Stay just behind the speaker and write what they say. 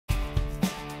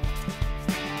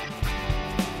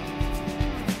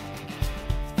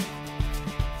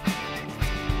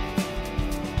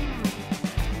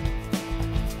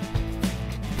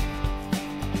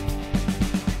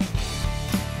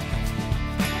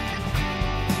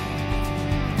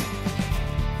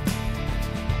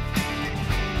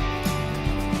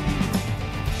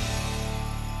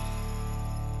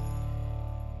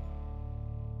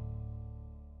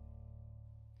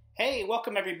Hey,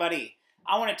 welcome everybody.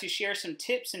 I wanted to share some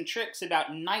tips and tricks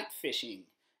about night fishing.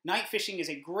 Night fishing is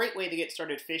a great way to get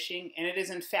started fishing, and it is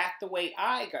in fact the way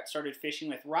I got started fishing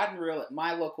with rod and reel at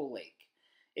my local lake.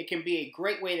 It can be a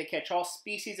great way to catch all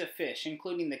species of fish,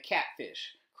 including the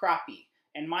catfish, crappie,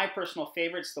 and my personal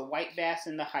favorites, the white bass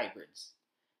and the hybrids.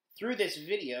 Through this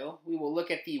video, we will look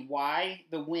at the why,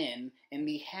 the when, and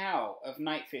the how of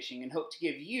night fishing and hope to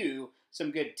give you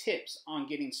some good tips on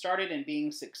getting started and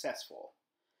being successful.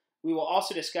 We will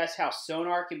also discuss how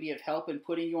sonar can be of help in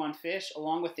putting you on fish,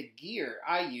 along with the gear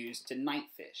I use to night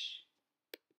fish.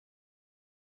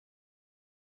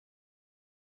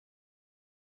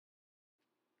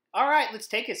 Alright, let's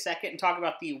take a second and talk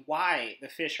about the why the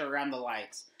fish are around the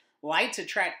lights. Lights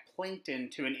attract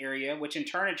plankton to an area, which in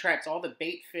turn attracts all the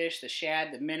bait fish, the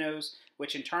shad, the minnows,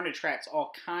 which in turn attracts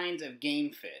all kinds of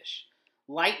game fish.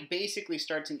 Light basically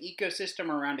starts an ecosystem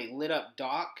around a lit up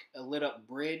dock, a lit up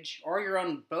bridge, or your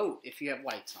own boat if you have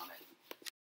lights on it.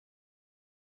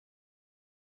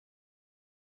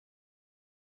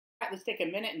 Alright, let's take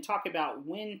a minute and talk about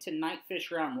when to night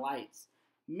fish around lights.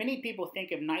 Many people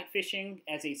think of night fishing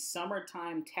as a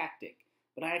summertime tactic,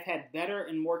 but I have had better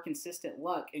and more consistent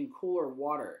luck in cooler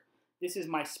water. This is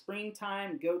my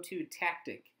springtime go-to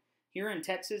tactic. Here in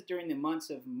Texas, during the months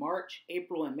of March,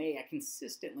 April, and May, I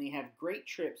consistently have great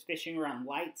trips fishing around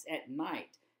lights at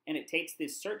night, and it takes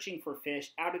this searching for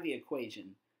fish out of the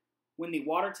equation. When the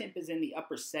water temp is in the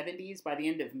upper 70s by the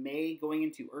end of May going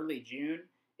into early June,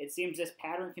 it seems this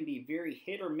pattern can be very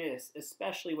hit or miss,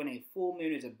 especially when a full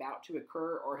moon is about to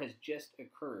occur or has just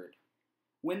occurred.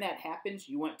 When that happens,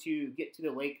 you want to get to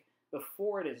the lake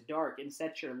before it is dark and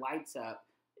set your lights up,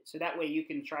 so that way you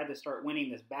can try to start winning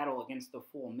this battle against the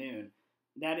full moon.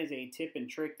 That is a tip and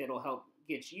trick that will help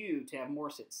get you to have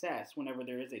more success whenever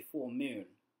there is a full moon.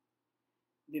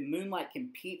 The moonlight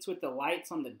competes with the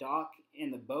lights on the dock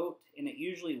and the boat, and it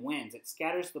usually wins. It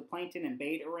scatters the plankton and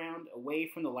bait around away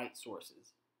from the light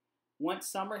sources. Once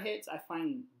summer hits, I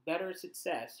find better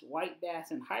success white bass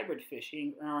and hybrid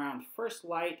fishing around first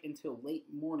light until late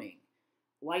morning.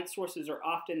 Light sources are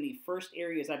often the first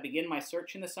areas I begin my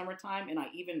search in the summertime, and I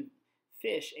even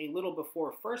fish a little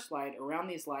before first light around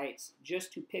these lights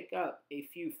just to pick up a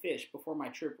few fish before my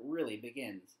trip really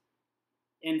begins.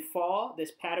 In fall,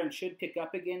 this pattern should pick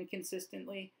up again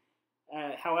consistently.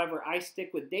 However, I stick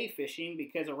with day fishing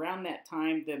because around that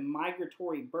time, the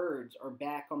migratory birds are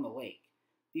back on the lake.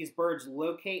 These birds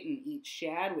locate and eat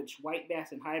shad, which white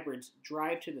bass and hybrids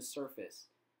drive to the surface.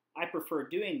 I prefer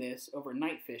doing this over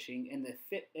night fishing, and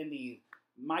the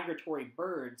migratory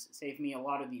birds save me a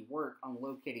lot of the work on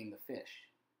locating the fish.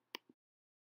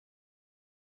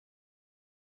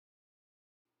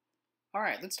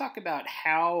 Alright, let's talk about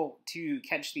how to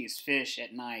catch these fish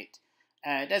at night.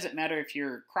 It doesn't matter if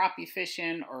you're crappie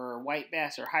fishing or white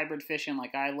bass or hybrid fishing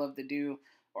like I love to do,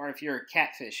 or if you're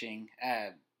catfishing.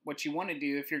 What you want to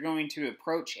do if you're going to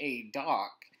approach a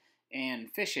dock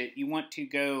and fish it, you want to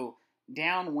go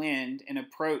downwind and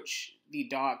approach the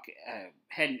dock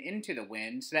heading into the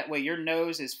wind, so that way your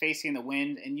nose is facing the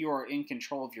wind and you are in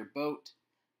control of your boat.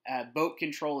 Boat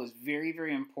control is very,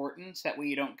 very important, so that way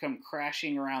you don't come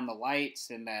crashing around the lights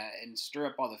and stir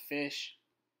up all the fish.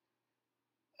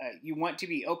 You want to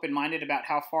be open-minded about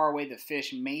how far away the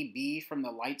fish may be from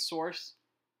the light source,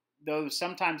 though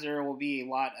sometimes there will be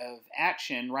a lot of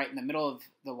action right in the middle of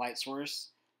the light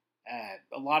source.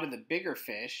 A lot of the bigger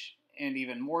fish and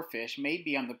even more fish may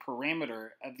be on the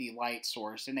perimeter of the light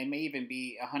source, and they may even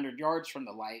be 100 yards from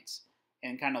the lights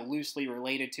and kind of loosely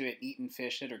related to it, eating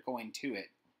fish that are going to it.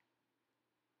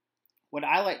 What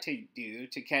I like to do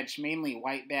to catch mainly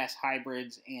white bass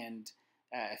hybrids and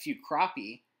a few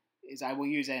crappie is I will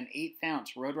use an 1/8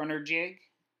 ounce Roadrunner jig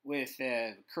with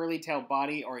a curly tail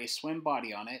body or a swim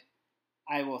body on it.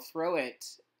 I will throw it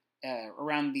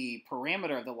around the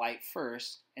perimeter of the light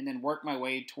first, and then work my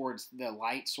way towards the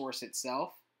light source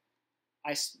itself.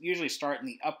 I usually start in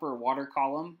the upper water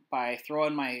column by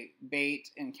throwing my bait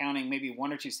and counting maybe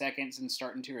 1 or 2 seconds and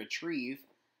starting to retrieve.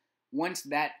 Once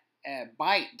that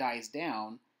bite dies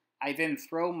down, I then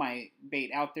throw my bait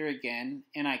out there again,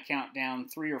 and I count down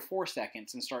 3 or 4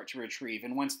 seconds and start to retrieve.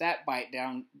 And once that bite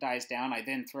dies down, I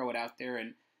then throw it out there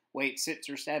and wait 6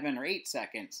 or 7 or 8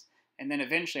 seconds. And then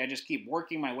eventually I just keep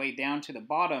working my way down to the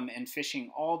bottom and fishing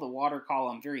all the water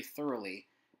column very thoroughly.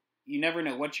 You never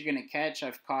know what you're going to catch.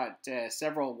 I've caught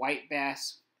several white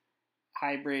bass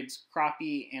hybrids,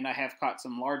 crappie, and I have caught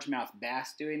some largemouth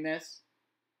bass doing this.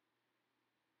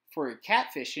 For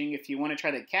catfishing, if you want to try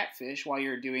the catfish while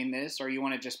you're doing this, or you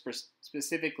want to just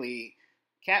specifically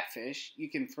catfish, you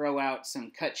can throw out some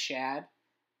cut shad,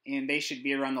 and they should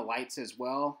be around the lights as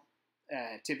well.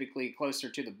 typically closer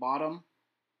to the bottom.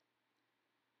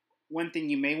 One thing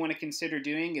you may want to consider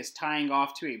doing is tying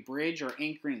off to a bridge or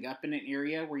anchoring up in an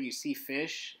area where you see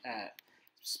fish,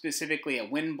 specifically a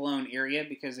wind-blown area,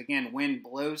 because again, wind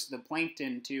blows the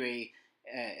plankton to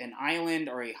an island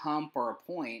or a hump or a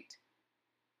point,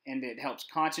 and it helps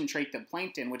concentrate the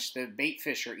plankton, which the bait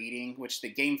fish are eating, which the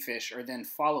game fish are then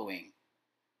following.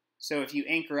 So if you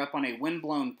anchor up on a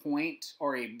wind-blown point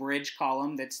or a bridge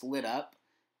column that's lit up,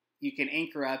 you can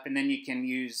anchor up and then you can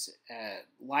use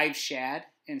live shad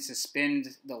and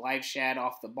suspend the live shad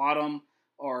off the bottom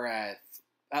or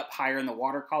up higher in the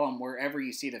water column, wherever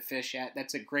you see the fish at.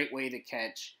 That's a great way to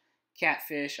catch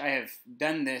catfish. I have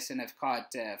done this and have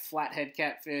caught flathead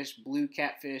catfish, blue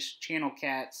catfish, channel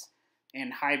cats,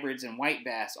 and hybrids and white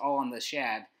bass all on the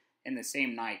shad in the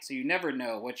same night. So you never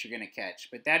know what you're going to catch.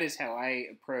 But that is how I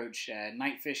approach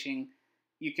night fishing.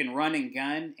 You can run and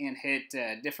gun and hit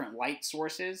different light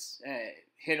sources,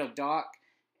 hit a dock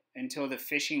until the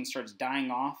fishing starts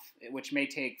dying off, which may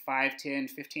take 5, 10,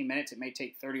 15 minutes. It may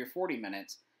take 30 or 40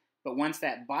 minutes. But once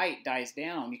that bite dies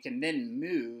down, you can then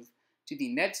move to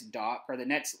the next dock or the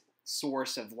next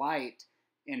source of light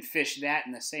and fish that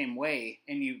in the same way.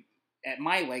 And at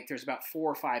my lake, there's about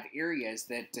 4 or 5 areas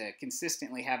that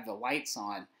consistently have the lights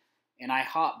on. And I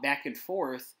hop back and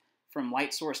forth from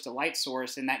light source to light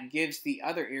source, and that gives the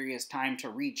other areas time to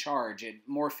recharge.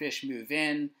 More fish move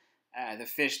in. The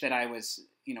fish that I was,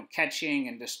 catching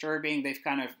and disturbing, they've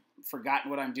kind of forgotten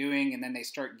what I'm doing, and then they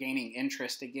start gaining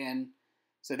interest again.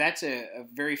 So that's a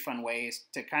very fun way is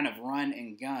to kind of run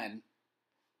and gun.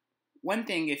 One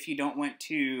thing, if you don't want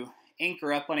to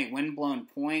anchor up on a wind-blown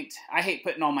point, I hate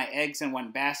putting all my eggs in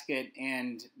one basket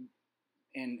and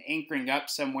anchoring up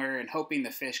somewhere and hoping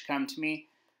the fish come to me.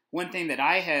 One thing that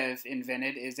I have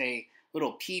invented is a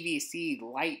little PVC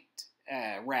light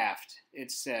raft.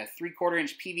 It's 3/4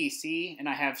 inch PVC, and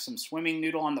I have some swimming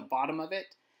noodle on the bottom of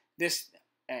it. This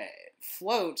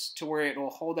floats to where it will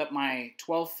hold up my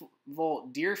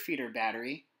 12-volt deer feeder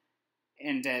battery,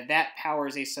 and that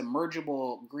powers a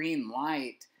submergible green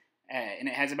light, and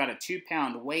it has about a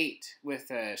 2-pound weight with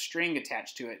a string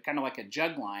attached to it, kind of like a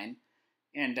jug line.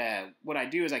 And what I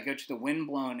do is I go to the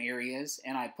wind-blown areas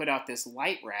and I put out this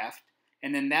light raft,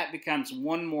 and then that becomes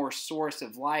one more source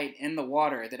of light in the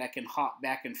water that I can hop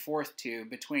back and forth to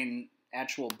between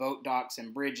actual boat docks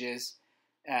and bridges.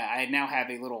 I now have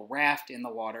a little raft in the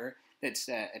water that's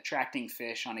attracting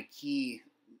fish on a key,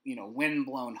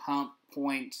 wind-blown hump,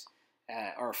 point,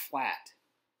 or flat.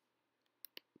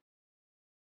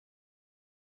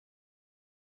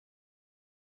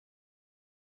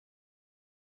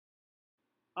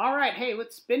 All right, hey,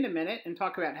 let's spend a minute and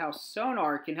talk about how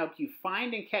sonar can help you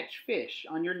find and catch fish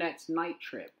on your next night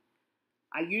trip.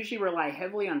 I usually rely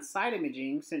heavily on side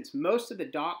imaging since most of the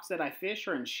docks that I fish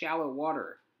are in shallow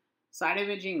water. Side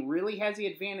imaging really has the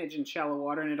advantage in shallow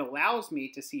water, and it allows me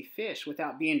to see fish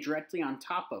without being directly on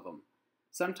top of them.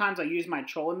 Sometimes I use my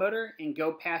trolling motor and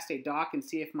go past a dock and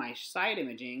see if my side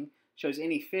imaging shows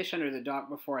any fish under the dock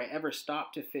before I ever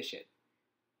stop to fish it.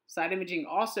 Side imaging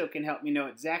also can help me know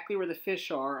exactly where the fish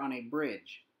are on a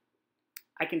bridge.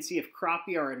 I can see if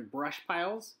crappie are in brush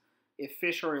piles, if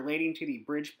fish are relating to the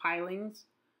bridge pilings,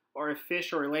 or if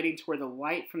fish are relating to where the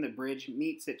light from the bridge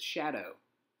meets its shadow.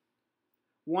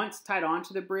 Once tied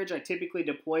onto the bridge, I typically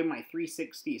deploy my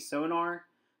 360 sonar.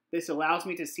 This allows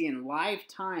me to see in live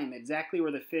time exactly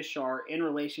where the fish are in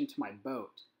relation to my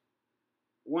boat.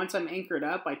 Once I'm anchored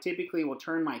up, I typically will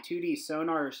turn my 2D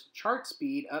sonar's chart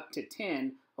speed up to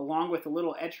 10, along with a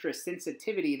little extra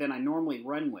sensitivity than I normally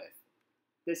run with.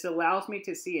 This allows me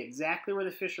to see exactly where the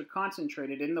fish are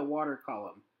concentrated in the water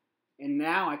column. And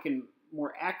now I can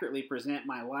more accurately present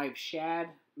my live shad,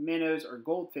 minnows, or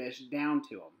goldfish down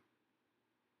to them.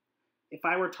 If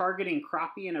I were targeting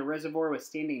crappie in a reservoir with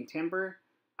standing timber,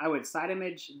 I would side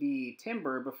image the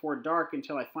timber before dark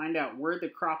until I find out where the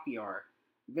crappie are.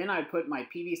 Then I'd put my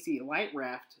PVC light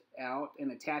raft out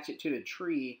and attach it to the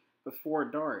tree before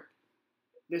dark.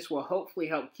 This will hopefully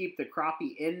help keep the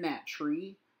crappie in that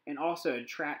tree and also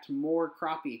attract more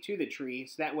crappie to the tree,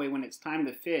 so that way when it's time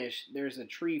to fish, there's a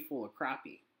tree full of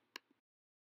crappie.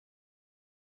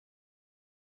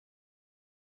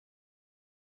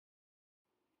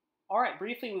 Alright,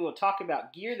 briefly we will talk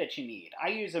about gear that you need. I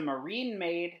use a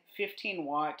marine-made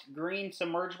 15-watt green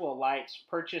submergible lights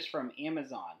purchased from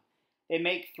Amazon. They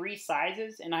make 3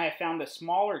 sizes, and I have found the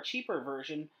smaller, cheaper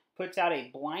version puts out a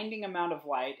blinding amount of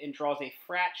light and draws a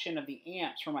fraction of the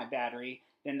amps from my battery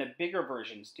than the bigger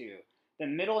versions do. The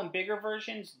middle and bigger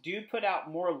versions do put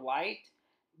out more light,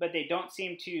 but they don't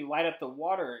seem to light up the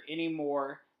water any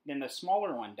more than the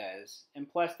smaller one does. And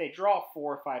plus, they draw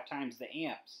 4 or 5 times the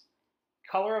amps.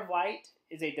 Color of light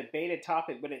is a debated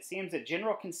topic, but it seems the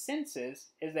general consensus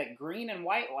is that green and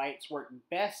white lights work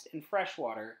best in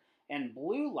freshwater and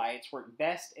blue lights work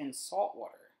best in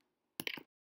saltwater.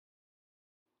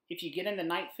 If you get into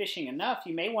night fishing enough,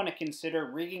 you may want to consider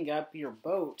rigging up your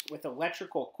boat with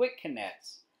electrical quick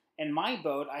connects. In my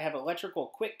boat, I have electrical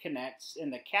quick connects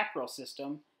in the cap rail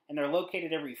system, and they're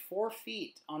located every 4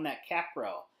 feet on that cap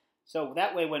rail. So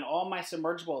that way, when all my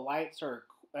submergible lights are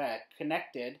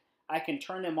connected, I can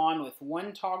turn them on with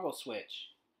one toggle switch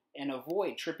and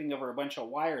avoid tripping over a bunch of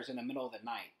wires in the middle of the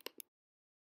night.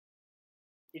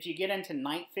 If you get into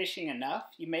night fishing enough,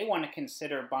 you may want to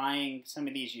consider buying some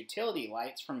of these utility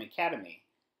lights from Academy.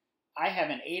 I have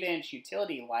an 8-inch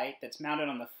utility light that's mounted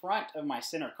on the front of my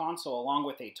center console along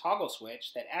with a toggle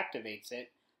switch that activates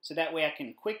it, so that way I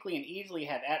can quickly and easily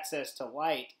have access to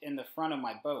light in the front of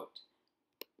my boat.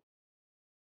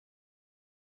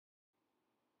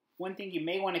 One thing you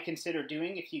may want to consider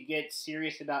doing if you get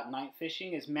serious about night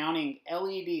fishing is mounting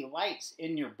LED lights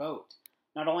in your boat.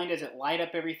 Not only does it light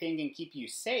up everything and keep you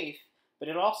safe, but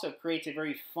it also creates a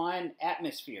very fun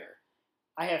atmosphere.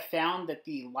 I have found that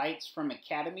the lights from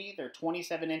Academy, they're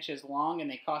 27 inches long and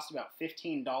they cost about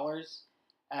 $15.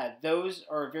 Those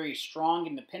are very strong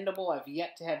and dependable. I've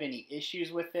yet to have any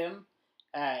issues with them,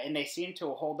 and they seem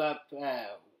to hold up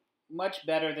much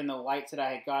better than the lights that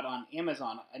I had got on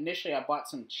Amazon. Initially, I bought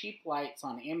some cheap lights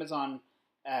on Amazon,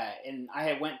 and I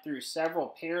had went through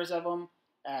several pairs of them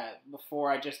before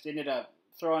I just ended up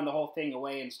throwing the whole thing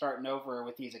away and starting over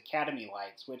with these Academy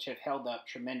lights, which have held up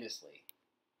tremendously.